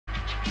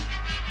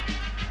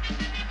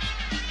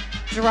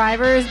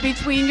Drivers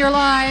between your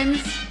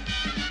lines.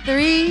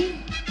 3,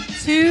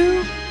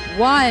 2,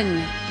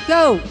 1,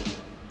 go.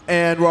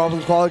 And we're off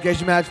with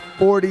qualification match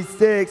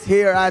 46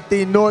 here at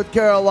the North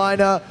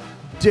Carolina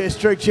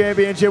District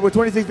Championship with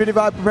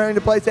 2655 preparing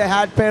to place a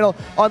hatch panel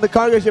on the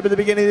cargo ship at the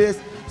beginning of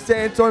this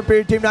sandstorm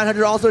period. Team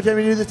 900 also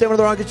attempting to do the same with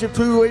the rocket ship.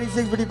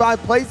 28655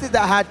 places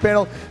that hatch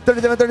panel.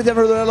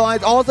 3737 for the Red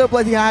Alliance also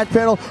placing a hatch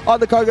panel on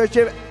the cargo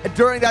ship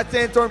during that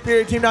sandstorm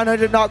period. Team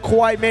 900 not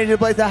quite managing to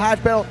place a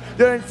hatch panel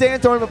during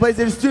sandstorm, but placed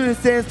it as soon as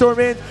sandstorm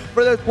ends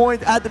for those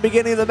points at the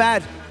beginning of the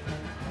match.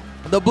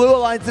 The Blue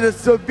Alliance in a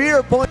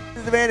severe point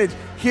disadvantage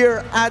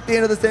here at the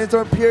end of the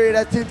sandstorm period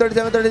as Team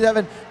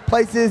 3737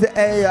 places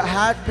a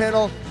hatch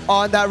panel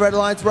on that Red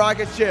Alliance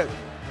rocket ship.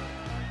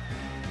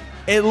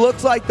 It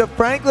looks like the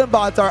Franklin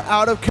bots are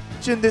out of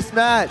commission this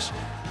match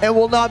and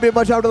will not be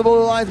much out of the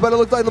Blue Alliance, but it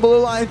looks like the Blue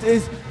Alliance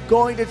is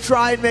going to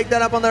try and make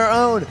that up on their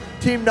own.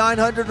 Team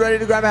 900 ready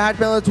to grab a hatch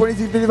panel at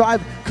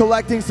 2655,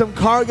 collecting some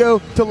cargo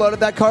to load up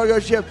that cargo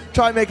ship,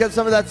 try and make up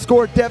some of that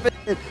score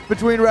deficit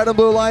between Red and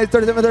Blue Alliance.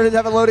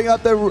 3737 loading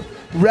up the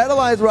Red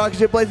Alliance rocket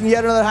ship, placing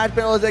yet another hatch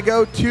panel as they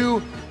go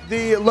to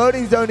the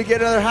loading zone to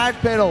get another hatch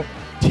panel.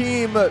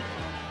 Team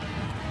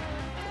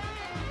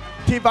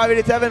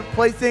 587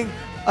 placing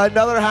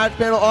another hatch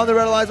panel on the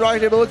Red Alliance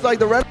rocket ship. It looks like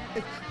the Red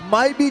Alliance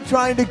might be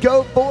trying to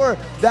go for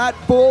that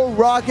full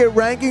rocket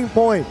ranking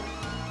point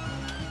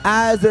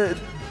as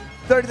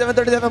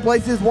 3737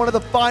 places one of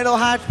the final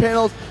hatch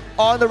panels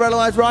on the Red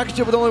Alliance rocket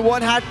ship with only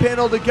one hatch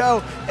panel to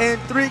go and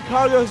 3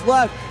 cargoes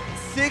left.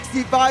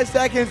 65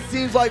 seconds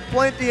seems like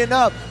plenty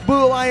enough.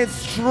 Blue Alliance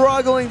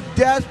struggling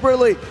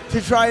desperately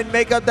to try and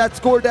make up that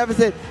score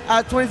deficit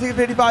as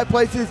 2655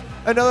 places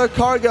another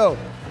cargo.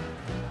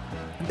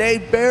 They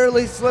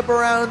barely slip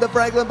around the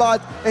Franklin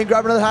bots and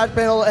grab another hatch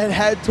panel and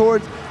head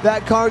towards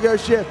that cargo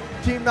ship.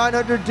 Team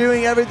 900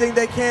 doing everything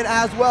they can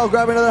as well,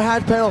 grabbing another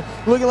hatch panel,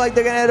 looking like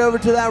they're gonna head over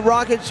to that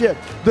rocket ship.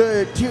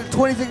 The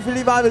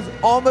 2655 is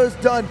almost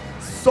done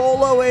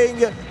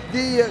soloing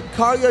the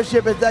cargo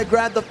ship as they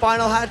grab the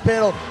final hatch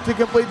panel to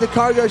complete the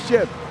cargo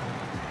ship.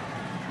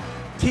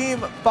 Team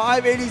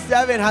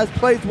 587 has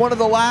placed one of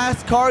the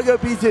last cargo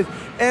pieces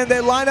and they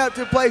line up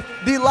to place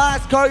the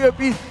last cargo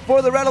piece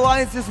for the Red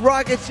Alliance's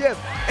rocket ship.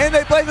 And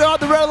they place it on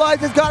the Red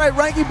Alliance has got a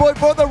ranking point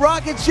for the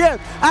rocket ship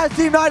as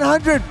Team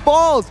 900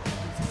 falls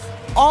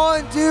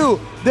onto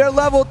their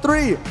level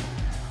 3.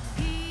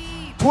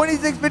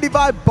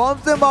 2655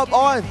 bumps them up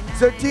on,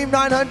 so Team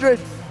 900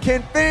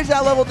 can finish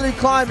that level 3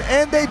 climb,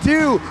 and they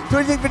do.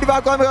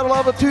 2655 climbing on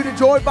level 2 to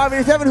join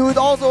 587, who is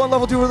also on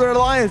level 2 for the Red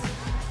Alliance.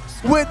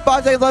 With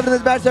 5 seconds left in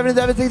this match,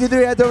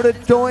 77-63 heads over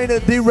to join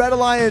the Red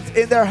Alliance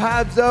in their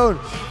half zone.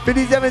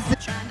 57.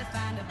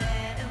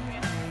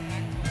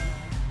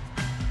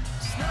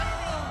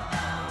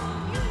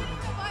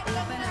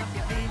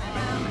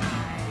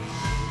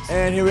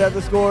 And here we have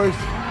the scores.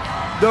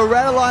 The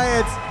Red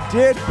Alliance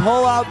did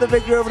pull out the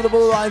victory over the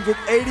Blue Alliance with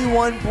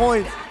 81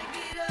 points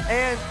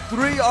and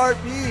 3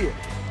 RP,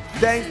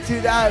 thanks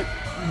to that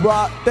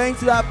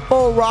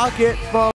full rocket from